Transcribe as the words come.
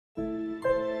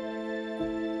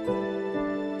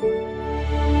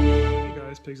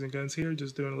Pigs and Guns here,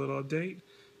 just doing a little update.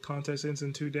 Contest ends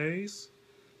in 2 days.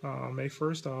 May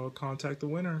 1st, I'll contact the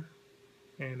winner,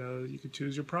 and you can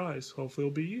choose your prize. Hopefully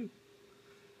it'll be you.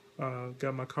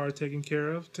 Got my car taken care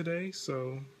of today,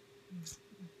 so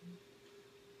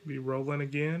be rolling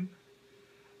again.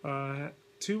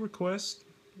 2 requests.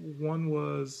 One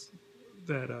was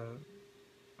that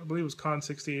I believe it was Con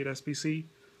 68 SBC.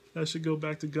 That should go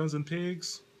back to Guns and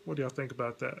Pigs. What do y'all think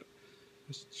about that?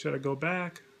 Should I go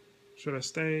back? Should I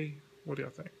stay? What do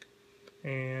y'all think?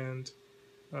 And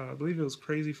I believe it was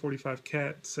Crazy 45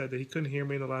 Cat said that he couldn't hear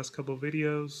me in the last couple of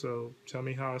videos, so tell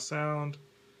me how I sound.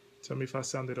 Tell me if I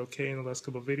sounded okay in the last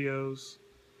couple of videos.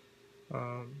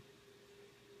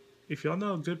 If y'all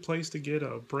know a good place to get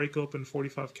a break open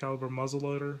 45 caliber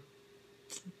muzzleloader,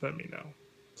 let me know,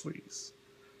 please.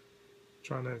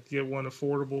 Trying to get one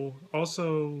affordable.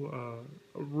 Also,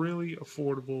 a really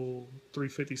affordable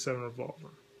 357 revolver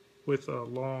with a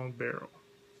long barrel.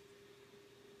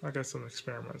 I got some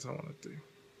experiments I want to do.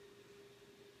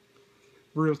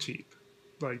 Real cheap.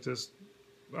 Like, just,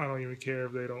 I don't even care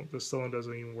if the cylinder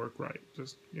doesn't even work right.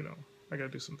 Just, I gotta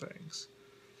do some things.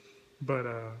 But,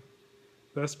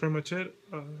 that's pretty much it.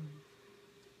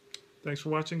 Thanks for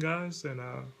watching, guys, and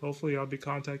hopefully I'll be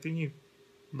contacting you.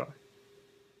 Bye.